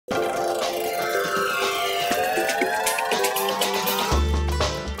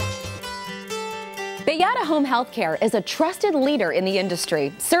Home Health Care is a trusted leader in the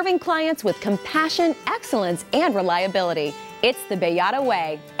industry, serving clients with compassion, excellence, and reliability. It's the Bayada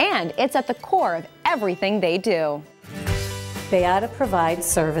Way, and it's at the core of everything they do. Bayada provides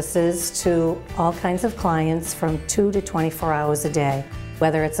services to all kinds of clients from 2 to 24 hours a day.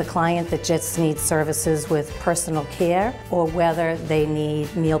 Whether it's a client that just needs services with personal care or whether they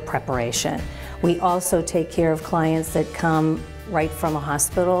need meal preparation. We also take care of clients that come right from a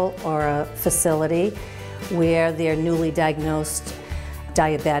hospital or a facility where they're newly diagnosed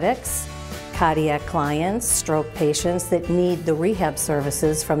diabetics, cardiac clients, stroke patients that need the rehab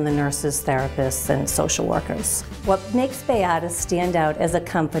services from the nurses, therapists, and social workers. What makes Bayada stand out as a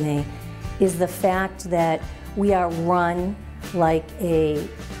company is the fact that we are run like a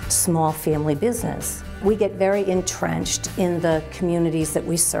small family business. We get very entrenched in the communities that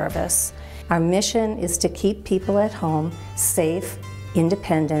we service. Our mission is to keep people at home safe,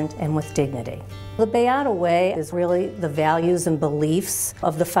 independent, and with dignity. The Bayada Way is really the values and beliefs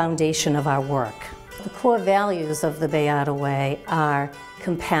of the foundation of our work. The core values of the Bayada Way are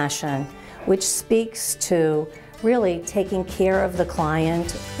compassion, which speaks to really taking care of the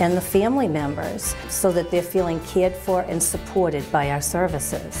client and the family members so that they're feeling cared for and supported by our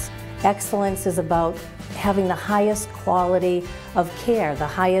services. Excellence is about having the highest quality of care, the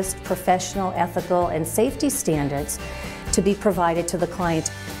highest professional, ethical, and safety standards to be provided to the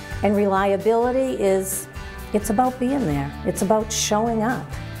client. And reliability it's about being there. It's about showing up.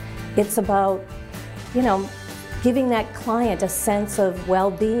 It's about, giving that client a sense of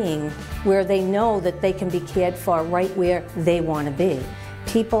well-being where they know that they can be cared for right where they want to be.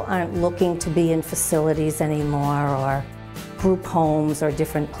 People aren't looking to be in facilities anymore or group homes or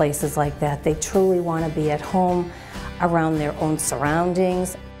different places like that. They truly want to be at home around their own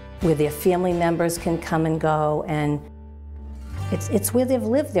surroundings where their family members can come and go, and it's where they've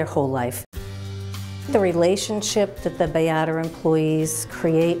lived their whole life. The relationship that the Bayada employees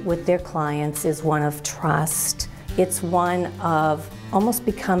create with their clients is one of trust. It's one of almost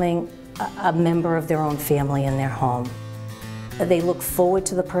becoming a member of their own family in their home. They look forward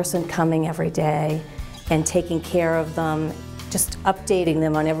to the person coming every day and taking care of them, just updating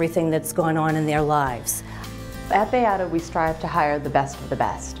them on everything that's going on in their lives. At Bayada, we strive to hire the best of the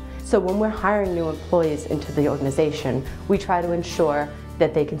best. So when we're hiring new employees into the organization, we try to ensure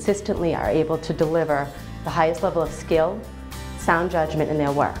that they consistently are able to deliver the highest level of skill, sound judgment in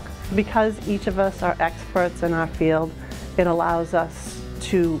their work. Because each of us are experts in our field, it allows us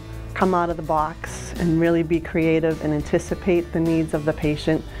to come out of the box and really be creative and anticipate the needs of the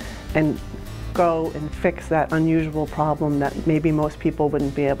patient and go and fix that unusual problem that maybe most people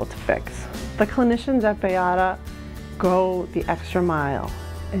wouldn't be able to fix. The clinicians at Bayada go the extra mile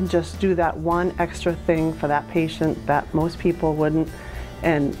and just do that one extra thing for that patient that most people wouldn't.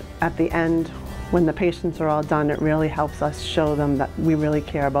 And at the end, when the patients are all done, it really helps us show them that we really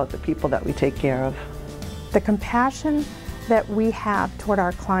care about the people that we take care of. The compassion that we have toward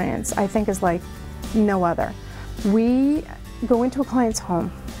our clients, I think, is like no other. We go into a client's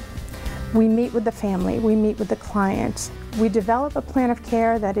home. We meet with the family. We meet with the client. We develop a plan of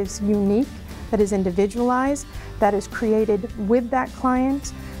care that is unique, that is individualized, that is created with that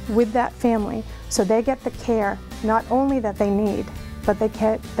client, with that family, so they get the care not only that they need, but they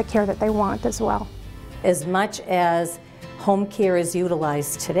get the care that they want as well. As much as home care is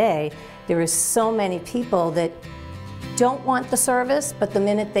utilized today, there is so many people that don't want the service, but the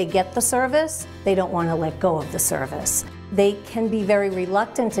minute they get the service, they don't want to let go of the service. They can be very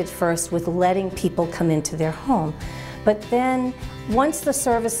reluctant at first with letting people come into their home, but then once the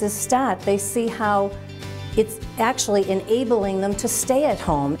services start, they see how it's actually enabling them to stay at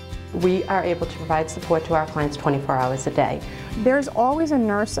home. We are able to provide support to our clients 24 hours a day. There's always a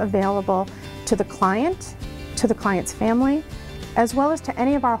nurse available to the client's family, as well as to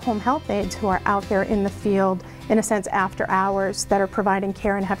any of our home health aides who are out there in the field, in a sense after hours, that are providing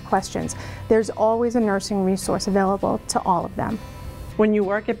care and have questions. There's always a nursing resource available to all of them. When you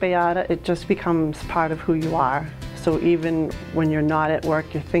work at Bayada, it just becomes part of who you are. So even when you're not at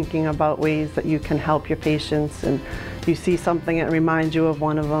work, you're thinking about ways that you can help your patients, and you see something that reminds you of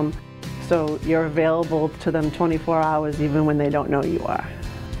one of them. So you're available to them 24 hours even when they don't know you are.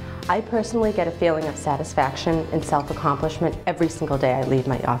 I personally get a feeling of satisfaction and self-accomplishment every single day I leave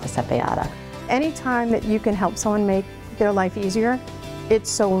my office at Bayada. Anytime that you can help someone make their life easier,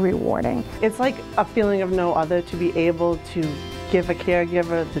 it's so rewarding. It's like a feeling of no other to be able to give a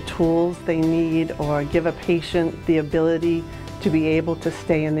caregiver the tools they need, or give a patient the ability to be able to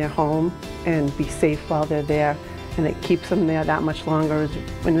stay in their home and be safe while they're there, and it keeps them there that much longer,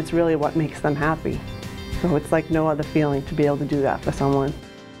 when it's really what makes them happy. So it's like no other feeling to be able to do that for someone.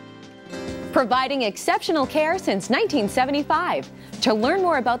 providing exceptional care since 1975. To learn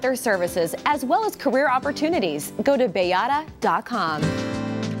more about their services as well as career opportunities, go to Bayada.com.